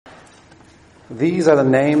These are the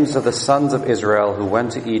names of the sons of Israel who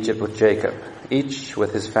went to Egypt with Jacob, each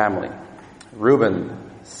with his family: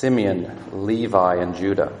 Reuben, Simeon, Levi, and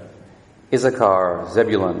Judah; Issachar,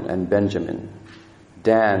 Zebulun, and Benjamin;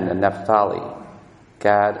 Dan and Naphtali;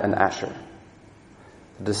 Gad and Asher.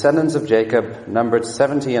 The descendants of Jacob numbered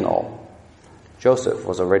 70 in all. Joseph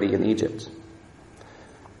was already in Egypt.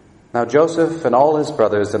 Now Joseph and all his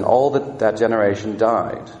brothers and all that generation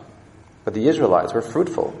died, but the Israelites were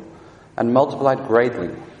fruitful and multiplied greatly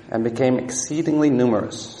and became exceedingly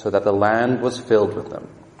numerous, so that the land was filled with them.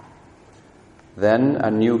 Then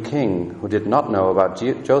a new king, who did not know about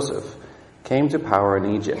Joseph, came to power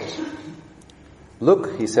in Egypt.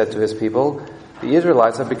 "Look," he said to his people, "the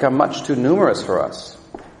Israelites have become much too numerous for us.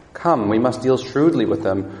 Come, we must deal shrewdly with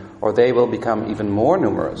them, or they will become even more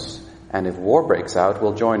numerous, and if war breaks out,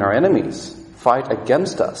 we'll join our enemies, fight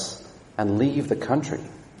against us, and leave the country."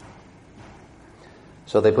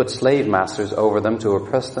 So they put slave masters over them to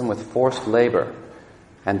oppress them with forced labor,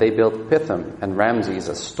 and they built Pithom and Ramses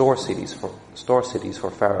as store cities for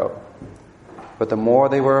Pharaoh. But the more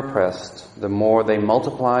they were oppressed, the more they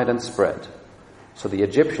multiplied and spread. So the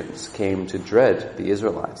Egyptians came to dread the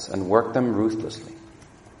Israelites and worked them ruthlessly.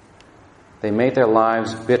 They made their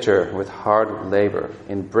lives bitter with hard labor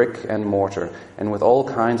in brick and mortar and with all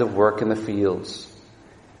kinds of work in the fields.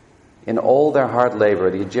 In all their hard labor,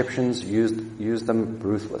 the Egyptians used them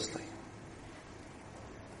ruthlessly.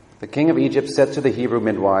 The king of Egypt said to the Hebrew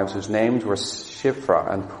midwives, whose names were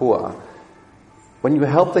Shiphrah and Puah, "When you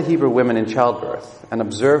help the Hebrew women in childbirth and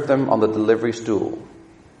observe them on the delivery stool,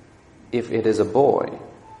 if it is a boy,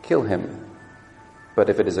 kill him. But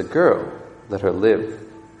if it is a girl, let her live."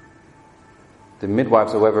 The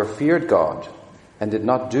midwives, however, feared God and did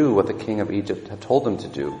not do what the king of Egypt had told them to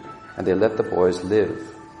do, and they let the boys live.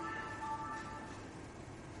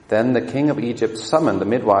 Then the king of Egypt summoned the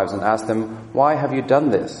midwives and asked them, "Why have you done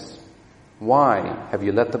this? Why have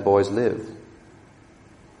you let the boys live?"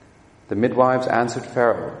 The midwives answered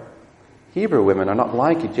Pharaoh, "Hebrew women are not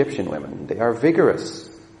like Egyptian women. They are vigorous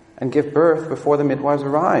and give birth before the midwives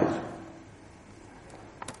arrive."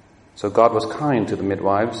 So God was kind to the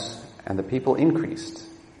midwives, and the people increased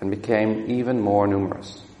and became even more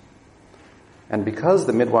numerous. And because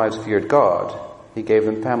the midwives feared God, he gave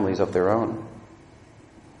them families of their own.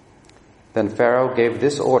 Then Pharaoh gave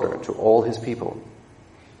this order to all his people: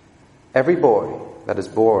 "Every boy that is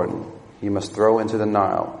born you must throw into the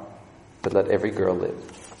Nile, but let every girl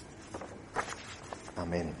live."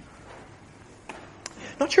 Amen.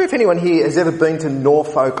 Not sure if anyone here has ever been to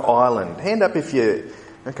Norfolk Island. Hand up if you...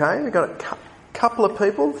 Okay, we've got a couple of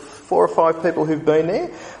people, 4 or 5 people who've been there.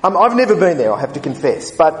 I've never been there, I have to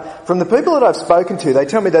confess. But from the people that I've spoken to, they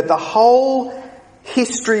tell me that the whole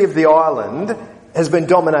history of the island has been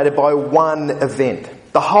dominated by one event.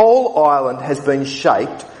 The whole island has been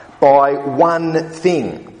shaped by one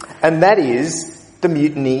thing, and that is the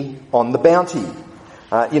mutiny on the Bounty.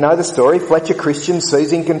 You know the story. Fletcher Christian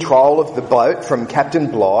seizing control of the boat from Captain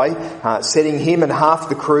Bligh, setting him and half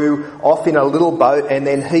the crew off in a little boat, and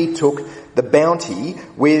then he took the Bounty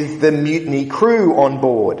with the mutiny crew on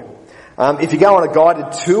board. If you go on a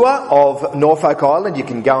guided tour of Norfolk Island, you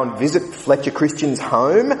can go and visit Fletcher Christian's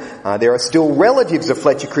home. There are still relatives of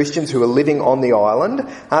Fletcher Christians who are living on the island.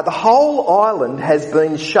 The whole island has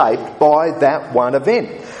been shaped by that one event.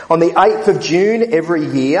 On the 8th of June every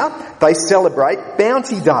year, they celebrate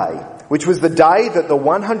Bounty Day, which was the day that the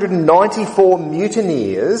 194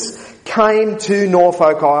 mutineers came to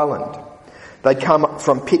Norfolk Island. They'd come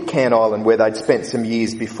from Pitcairn Island, where they'd spent some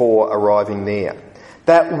years before arriving there.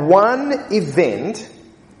 That one event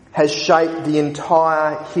has shaped the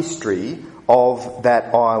entire history of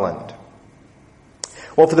that island.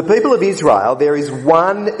 Well, for the people of Israel, there is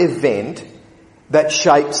one event that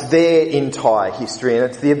shapes their entire history, and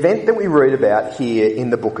it's the event that we read about here in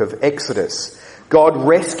the book of Exodus. God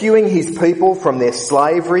rescuing his people from their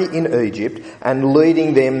slavery in Egypt and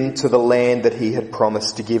leading them to the land that he had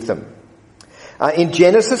promised to give them. In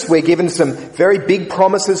Genesis, we're given some very big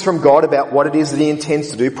promises from God about what it is that he intends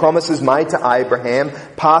to do. Promises made to Abraham,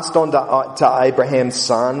 passed on to Abraham's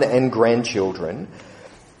son and grandchildren.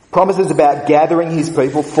 Promises about gathering his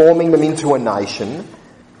people, forming them into a nation.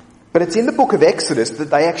 But it's in the book of Exodus that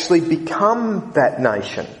they actually become that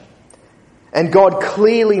nation. And God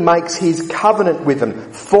clearly makes his covenant with them,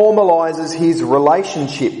 formalises his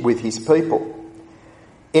relationship with his people.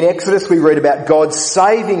 In Exodus, we read about God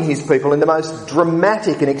saving his people in the most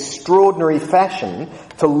dramatic and extraordinary fashion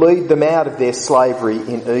to lead them out of their slavery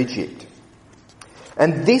in Egypt.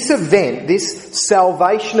 And this event, this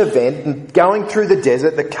salvation event, going through the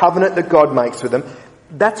desert, the covenant that God makes with them,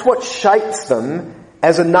 that's what shapes them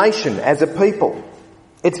as a nation, as a people.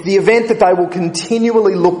 It's the event that they will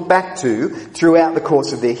continually look back to throughout the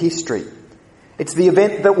course of their history. It's the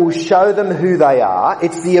event that will show them who they are.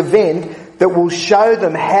 It's the event that will show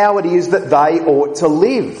them how it is that they ought to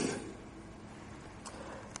live.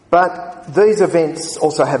 But these events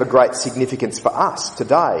also have a great significance for us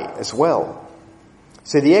today as well.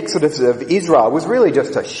 See, the exodus of Israel was really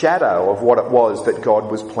just a shadow of what it was that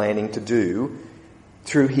God was planning to do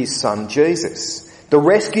through his son Jesus. The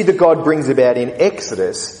rescue that God brings about in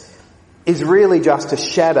Exodus is really just a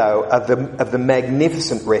shadow of the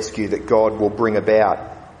magnificent rescue that God will bring about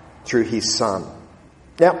through his son.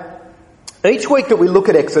 Now, each week that we look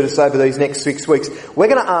at Exodus over these next 6 weeks, we're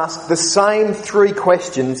going to ask the same 3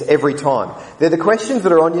 questions every time. They're the questions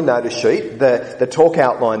that are on your notice sheet, the talk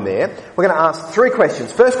outline there. We're going to ask 3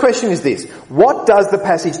 questions. First question is this: what does the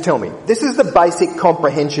passage tell me? This is the basic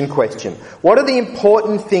comprehension question. What are the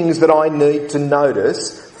important things that I need to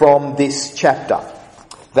notice from this chapter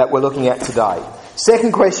that we're looking at today?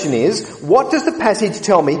 Second question is, what does the passage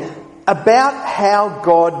tell me about how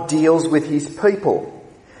God deals with his people?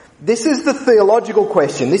 This is the theological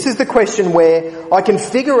question. This is the question where I can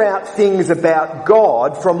figure out things about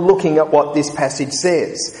God from looking at what this passage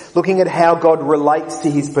says, looking at how God relates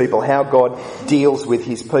to his people, how God deals with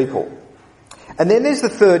his people. And then there's the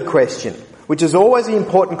third question, which is always the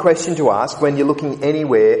important question to ask when you're looking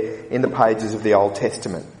anywhere in the pages of the Old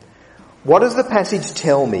Testament. What does the passage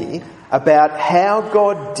tell me about how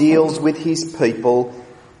God deals with his people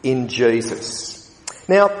in Jesus?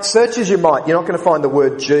 Now, search as you might, you're not going to find the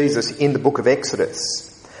word Jesus in the book of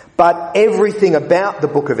Exodus. But everything about the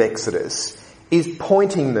book of Exodus is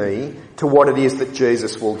pointing me to what it is that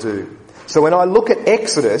Jesus will do. So when I look at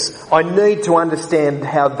Exodus, I need to understand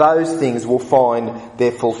how those things will find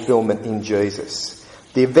their fulfilment in Jesus.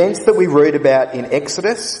 The events that we read about in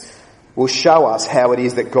Exodus will show us how it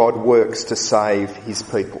is that God works to save his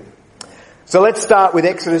people. So let's start with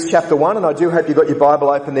Exodus chapter 1, and I do hope you've got your Bible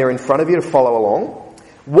open there in front of you to follow along.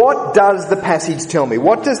 What does the passage tell me?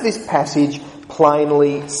 What does this passage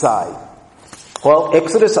plainly say? Well,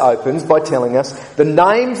 Exodus opens by telling us the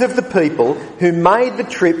names of the people who made the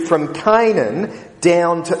trip from Canaan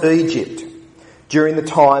down to Egypt during the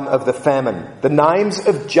time of the famine. The names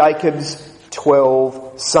of Jacob's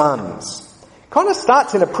 12 sons. Kind of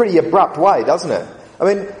starts in a pretty abrupt way, doesn't it?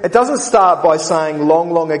 I mean, it doesn't start by saying long,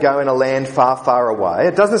 long ago in a land far, far away.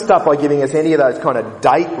 It doesn't start by giving us any of those kind of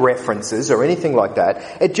date references or anything like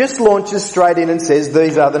that. It just launches straight in and says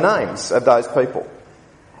these are the names of those people.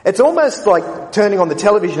 It's almost like turning on the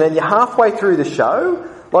television and you're halfway through the show.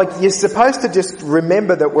 Like you're supposed to just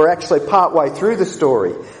remember that we're actually partway through the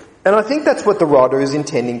story. And I think that's what the writer is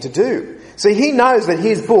intending to do. See, he knows that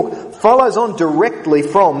his book follows on directly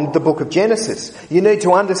from the book of Genesis. You need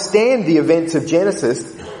to understand the events of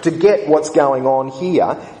Genesis to get what's going on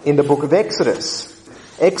here in the book of Exodus.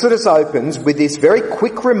 Exodus opens with this very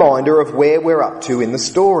quick reminder of where we're up to in the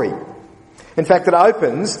story. In fact, it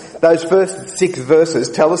opens, those first 6 verses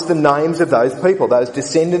tell us the names of those people, those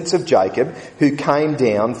descendants of Jacob who came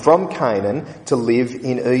down from Canaan to live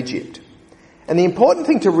in Egypt. And the important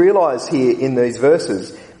thing to realise here in these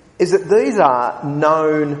verses is that these are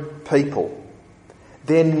known people.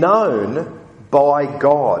 They're known by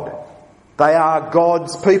God. They are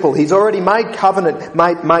God's people. He's already made covenant,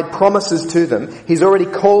 made promises to them. He's already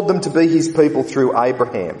called them to be his people through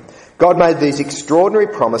Abraham. God made these extraordinary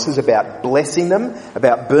promises about blessing them,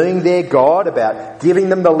 about being their God, about giving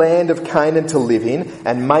them the land of Canaan to live in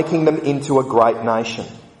and making them into a great nation.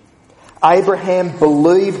 Abraham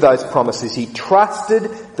believed those promises. He trusted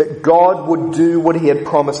that God would do what he had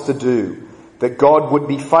promised to do, that God would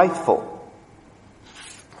be faithful.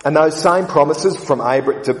 And those same promises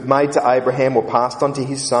made to Abraham were passed on to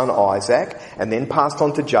his son Isaac, and then passed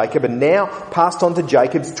on to Jacob, and now passed on to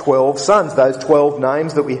Jacob's 12 sons. Those 12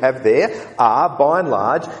 names that we have there are, by and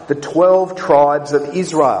large, the 12 tribes of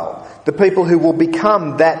Israel, the people who will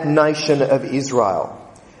become that nation of Israel.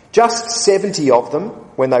 Just 70 of them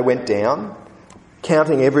when they went down.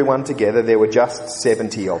 Counting everyone together, there were just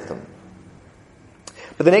 70 of them.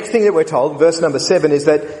 But the next thing that we're told, verse number 7, is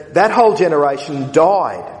that whole generation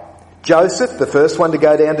died. Joseph, the first one to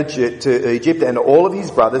go down to Egypt, and all of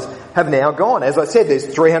his brothers have now gone. As I said, there's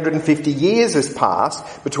 350 years has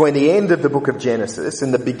passed between the end of the book of Genesis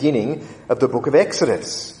and the beginning of the book of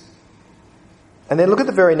Exodus. And then look at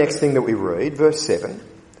the very next thing that we read, verse 7.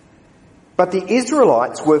 But the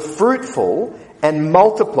Israelites were fruitful and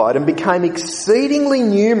multiplied and became exceedingly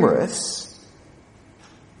numerous,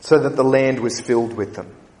 so that the land was filled with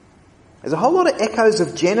them. There's a whole lot of echoes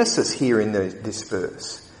of Genesis here in this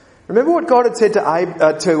verse. Remember what God had said to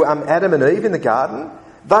Adam and Eve in the garden?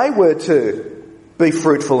 They were to be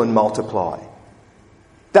fruitful and multiply.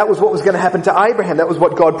 That was what was going to happen to Abraham. That was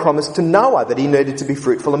what God promised to Noah, that he needed to be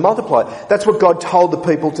fruitful and multiply. That's what God told the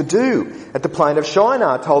people to do at the plain of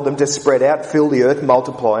Shinar, told them to spread out, fill the earth,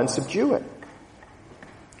 multiply and subdue it.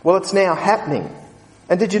 Well, it's now happening.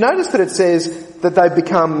 And did you notice that it says that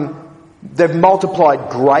they've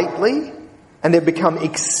multiplied greatly and they've become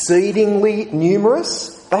exceedingly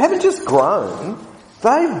numerous? They haven't just grown,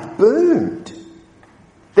 they've boomed.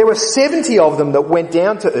 There were 70 of them that went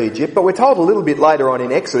down to Egypt, but we're told a little bit later on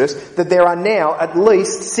in Exodus that there are now at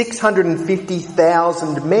least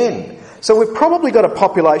 650,000 men. So we've probably got a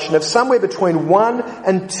population of somewhere between 1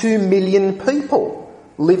 and 2 million people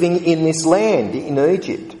living in this land in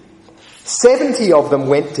Egypt. 70 of them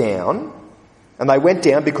went down, and they went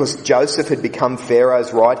down because Joseph had become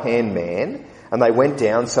Pharaoh's right-hand man, and they went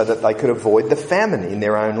down so that they could avoid the famine in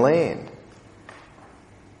their own land.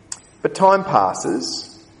 But time passes.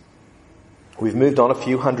 We've moved on a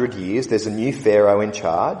few hundred years. There's a new Pharaoh in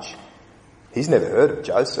charge. He's never heard of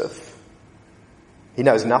Joseph. He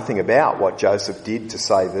knows nothing about what Joseph did to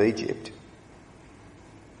save Egypt.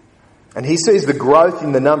 And he sees the growth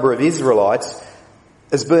in the number of Israelites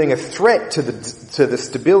as being a threat to the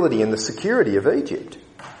stability and the security of Egypt.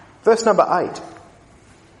 Verse number 8.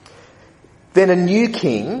 Then a new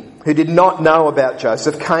king who did not know about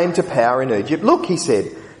Joseph came to power in Egypt. Look, he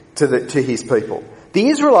said to his people, the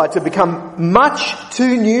Israelites have become much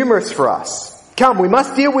too numerous for us. Come, we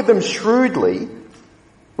must deal with them shrewdly.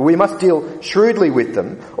 We must deal shrewdly with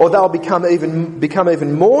them, or they'll become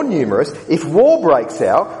even more numerous. If war breaks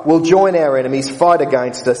out, we'll join our enemies, fight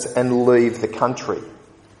against us, and leave the country.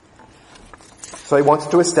 So he wants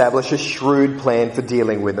to establish a shrewd plan for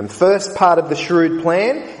dealing with them. First part of the shrewd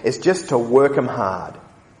plan is just to work them hard.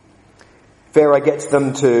 Pharaoh gets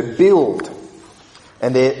them to build,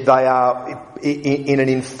 and they are in an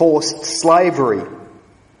enforced slavery.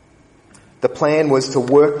 The plan was to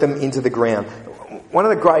work them into the ground. One of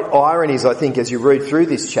the great ironies, I think, as you read through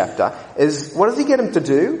this chapter, is what does he get them to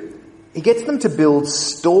do? He gets them to build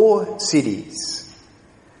store cities.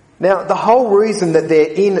 Now, the whole reason that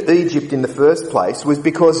they're in Egypt in the first place was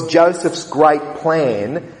because Joseph's great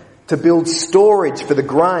plan to build storage for the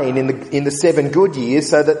grain in the 7 good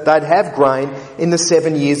years so that they'd have grain in the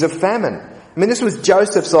 7 years of famine. I mean, this was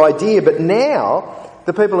Joseph's idea, but now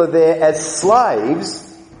the people are there as slaves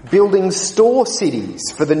building store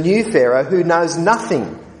cities for the new Pharaoh who knows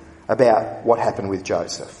nothing about what happened with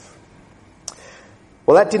Joseph.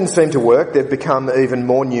 Well, that didn't seem to work. They've become even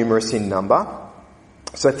more numerous in number.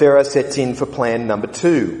 So Pharaoh sets in for plan number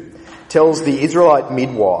 2. Tells the Israelite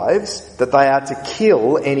midwives that they are to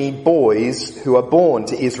kill any boys who are born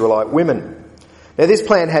to Israelite women. Now, this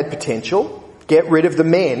plan had potential. Get rid of the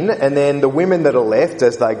men, and then the women that are left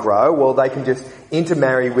as they grow, well, they can just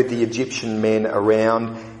intermarry with the Egyptian men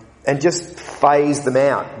around and just phase them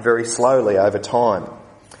out very slowly over time.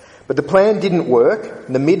 But the plan didn't work.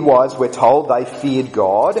 The midwives were told they feared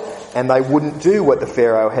God and they wouldn't do what the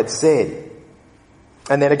Pharaoh had said.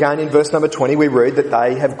 And then again in verse number 20 we read that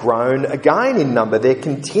they have grown again in number. They're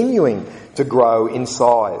continuing to grow in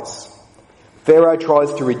size. Pharaoh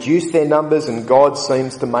tries to reduce their numbers and God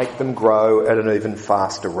seems to make them grow at an even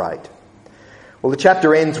faster rate. Well, the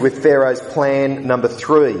chapter ends with Pharaoh's plan number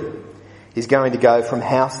 3. He's going to go from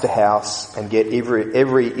house to house and get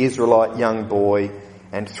every Israelite young boy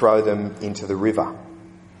and throw them into the river.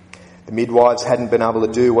 The midwives hadn't been able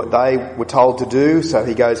to do what they were told to do, so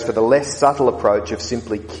he goes for the less subtle approach of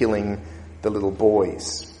simply killing the little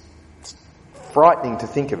boys. It's frightening to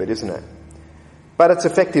think of it, isn't it? But it's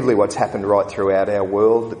effectively what's happened right throughout our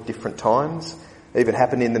world at different times. It even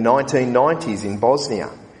happened in the 1990s in Bosnia,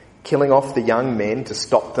 killing off the young men to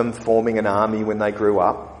stop them forming an army when they grew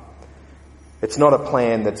up. It's not a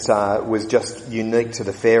plan that was just unique to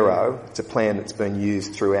the Pharaoh. It's a plan that's been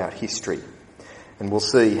used throughout history. And we'll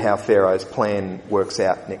see how Pharaoh's plan works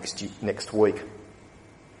out next week.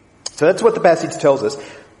 So that's what the passage tells us.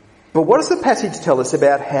 But what does the passage tell us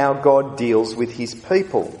about how God deals with his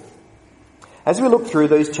people? As we look through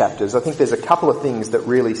these chapters, I think there's a couple of things that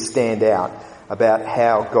really stand out about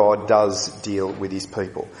how God does deal with his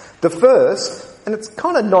people. The first, and it's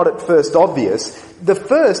kind of not at first obvious, the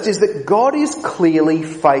first is that God is clearly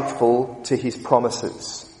faithful to his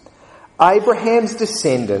promises. Abraham's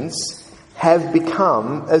descendants have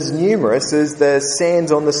become as numerous as the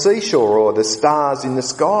sands on the seashore or the stars in the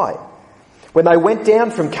sky. When they went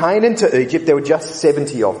down from Canaan to Egypt, there were just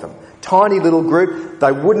 70 of them. Tiny little group,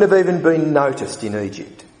 they wouldn't have even been noticed in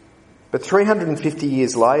Egypt. But 350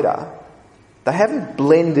 years later, They haven't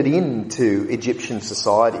blended into Egyptian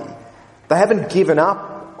society. They haven't given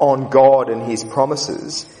up on God and his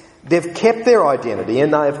promises. They've kept their identity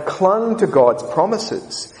and they have clung to God's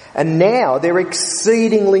promises. And now they're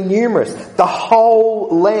exceedingly numerous. The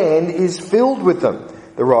whole land is filled with them,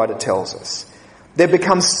 the writer tells us. They've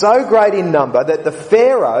become so great in number that the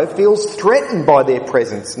Pharaoh feels threatened by their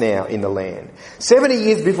presence now in the land. 70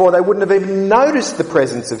 years before, they wouldn't have even noticed the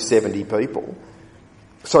presence of 70 people.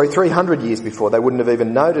 300 years before, they wouldn't have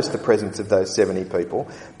even noticed the presence of those 70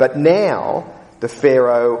 people. But now, the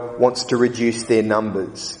Pharaoh wants to reduce their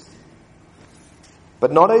numbers.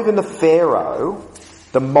 But not even the Pharaoh,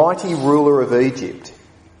 the mighty ruler of Egypt,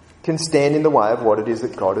 can stand in the way of what it is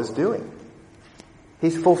that God is doing.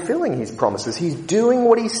 He's fulfilling his promises. He's doing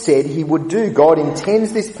what he said he would do. God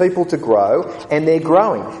intends this people to grow, and they're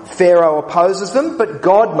growing. Pharaoh opposes them, but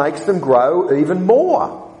God makes them grow even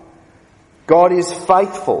more. God is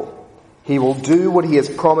faithful. He will do what he has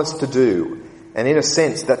promised to do. And in a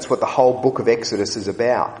sense, that's what the whole book of Exodus is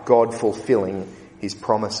about, God fulfilling his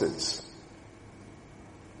promises.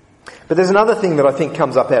 But there's another thing that I think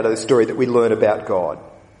comes up out of the story that we learn about God.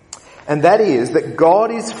 And that is that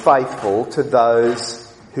God is faithful to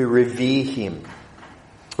those who revere him.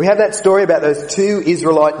 We have that story about those two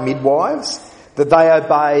Israelite midwives, that they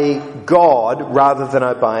obey God rather than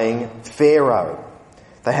obeying Pharaoh.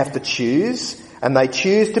 They have to choose, and they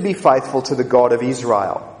choose to be faithful to the God of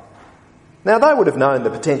Israel. Now, they would have known the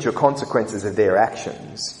potential consequences of their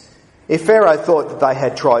actions. If Pharaoh thought that they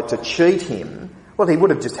had tried to cheat him, well, he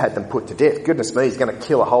would have just had them put to death. Goodness me, he's going to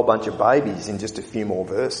kill a whole bunch of babies in just a few more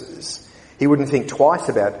verses. He wouldn't think twice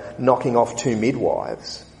about knocking off two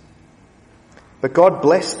midwives. But God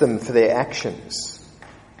blessed them for their actions.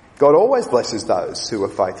 God always blesses those who are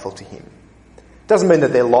faithful to him. It doesn't mean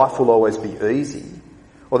that their life will always be easy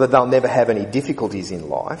or that they'll never have any difficulties in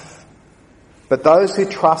life. But those who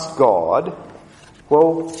trust God,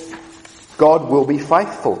 well, God will be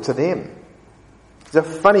faithful to them. There's a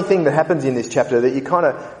funny thing that happens in this chapter that you kind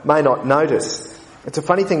of may not notice. It's a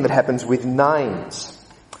funny thing that happens with names.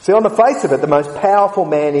 See, on the face of it, the most powerful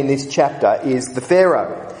man in this chapter is the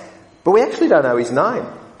Pharaoh. But we actually don't know his name.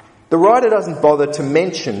 The writer doesn't bother to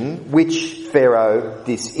mention which Pharaoh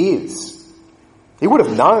this is. He would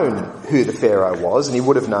have known who the Pharaoh was, and he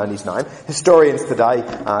would have known his name. Historians today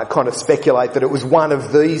kind of speculate that it was one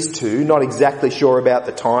of these two, not exactly sure about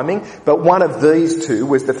the timing, but one of these two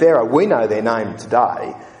was the Pharaoh. We know their name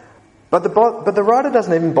today. But the writer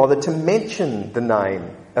doesn't even bother to mention the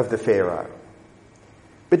name of the Pharaoh.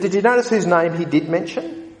 But did you notice whose name he did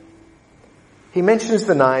mention? He mentions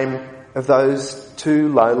the name of those two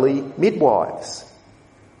lowly midwives.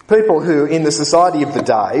 People who, in the society of the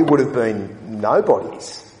day, would have been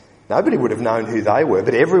nobodies. Nobody would have known who they were,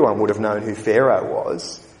 but everyone would have known who Pharaoh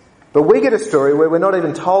was. But we get a story where we're not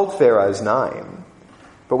even told Pharaoh's name,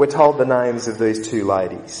 but we're told the names of these two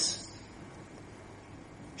ladies.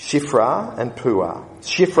 Shiphrah and Puah.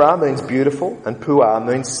 Shiphrah means beautiful and Puah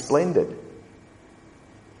means splendid.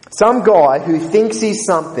 Some guy who thinks he's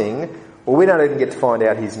something, well, we don't even get to find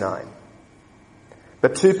out his name.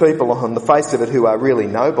 But two people on the face of it who are really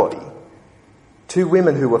nobody, two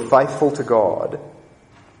women who were faithful to God,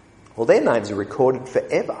 well, their names are recorded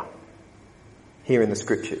forever here in the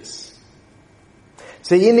scriptures.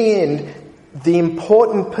 See, in the end, the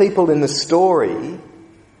important people in the story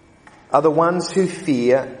are the ones who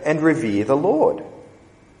fear and revere the Lord.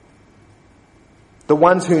 The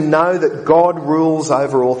ones who know that God rules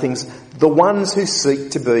over all things. The ones who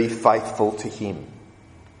seek to be faithful to him.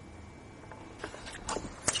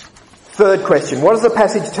 Third question, what does the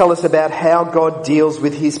passage tell us about how God deals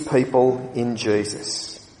with his people in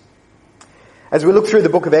Jesus? As we look through the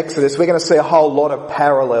book of Exodus, we're going to see a whole lot of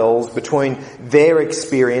parallels between their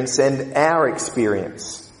experience and our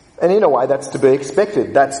experience. And in a way, that's to be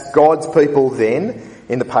expected. That's God's people then,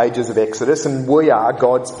 in the pages of Exodus, and we are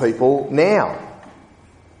God's people now.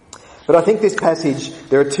 But I think this passage,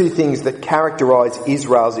 there are two things that characterise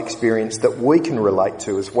Israel's experience that we can relate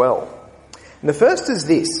to as well. And the first is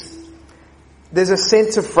this. There's a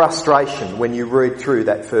sense of frustration when you read through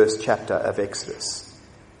that first chapter of Exodus.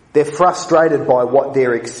 They're frustrated by what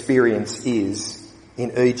their experience is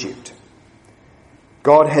in Egypt.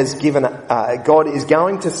 God is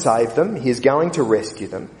going to save them. He is going to rescue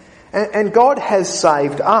them. And God has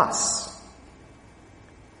saved us.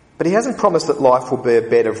 But he hasn't promised that life will be a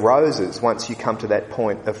bed of roses once you come to that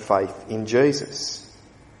point of faith in Jesus.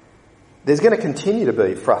 There's going to continue to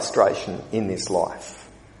be frustration in this life,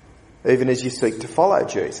 even as you seek to follow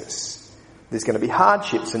Jesus. There's going to be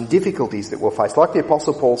hardships and difficulties that we'll face. Like the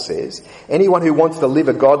Apostle Paul says, anyone who wants to live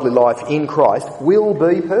a godly life in Christ will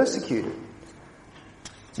be persecuted.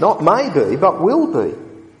 Not maybe, but will be.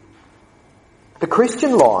 The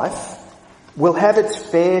Christian life will have its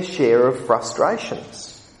fair share of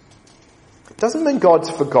frustrations. It doesn't mean God's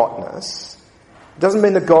forgotten us. It doesn't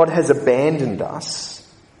mean that God has abandoned us.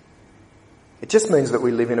 It just means that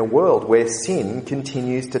we live in a world where sin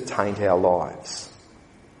continues to taint our lives.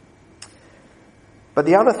 But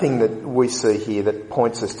the other thing that we see here that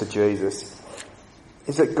points us to Jesus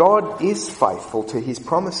is that God is faithful to his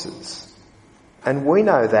promises. And we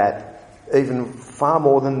know that even far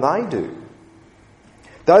more than they do.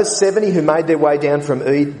 Those 70 who made their way down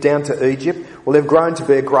to Egypt, well, they've grown to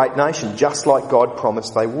be a great nation, just like God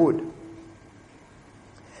promised they would.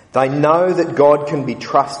 They know that God can be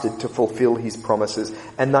trusted to fulfill his promises,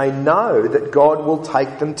 and they know that God will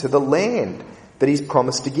take them to the land that he's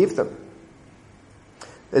promised to give them.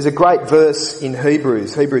 There's a great verse in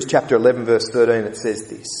Hebrews chapter 11, verse 13, it says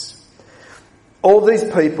this. All these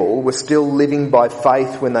people were still living by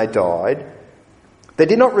faith when they died. They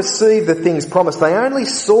did not receive the things promised. They only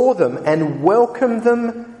saw them and welcomed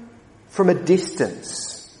them from a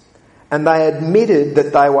distance. And they admitted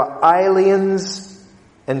that they were aliens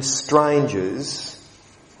and strangers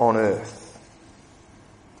on earth.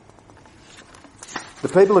 The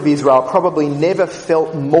people of Israel probably never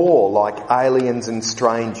felt more like aliens and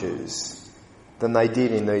strangers than they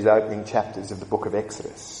did in these opening chapters of the book of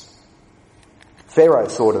Exodus. Pharaoh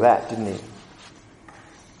saw to that, didn't he?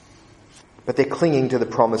 But they're clinging to the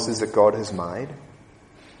promises that God has made.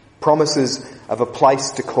 Promises of a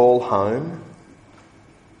place to call home.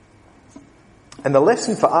 And the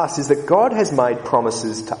lesson for us is that God has made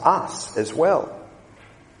promises to us as well.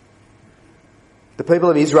 The people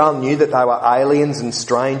of Israel knew that they were aliens and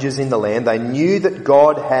strangers in the land. They knew that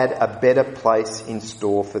God had a better place in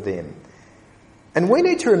store for them. And we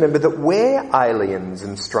need to remember that we're aliens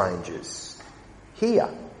and strangers here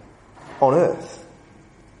on earth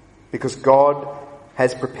because God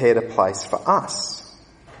has prepared a place for us.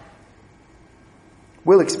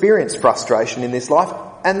 We'll experience frustration in this life,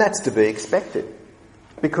 and that's to be expected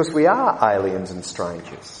because we are aliens and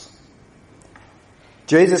strangers.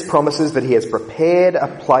 Jesus promises that he has prepared a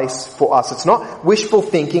place for us. It's not wishful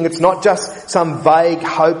thinking. It's not just some vague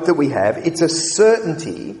hope that we have. It's a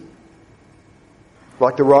certainty,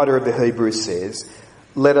 like the writer of the Hebrews says,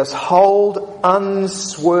 let us hold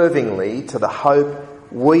unswervingly to the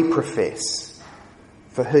hope we profess,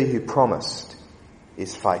 for he who promised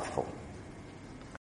is faithful.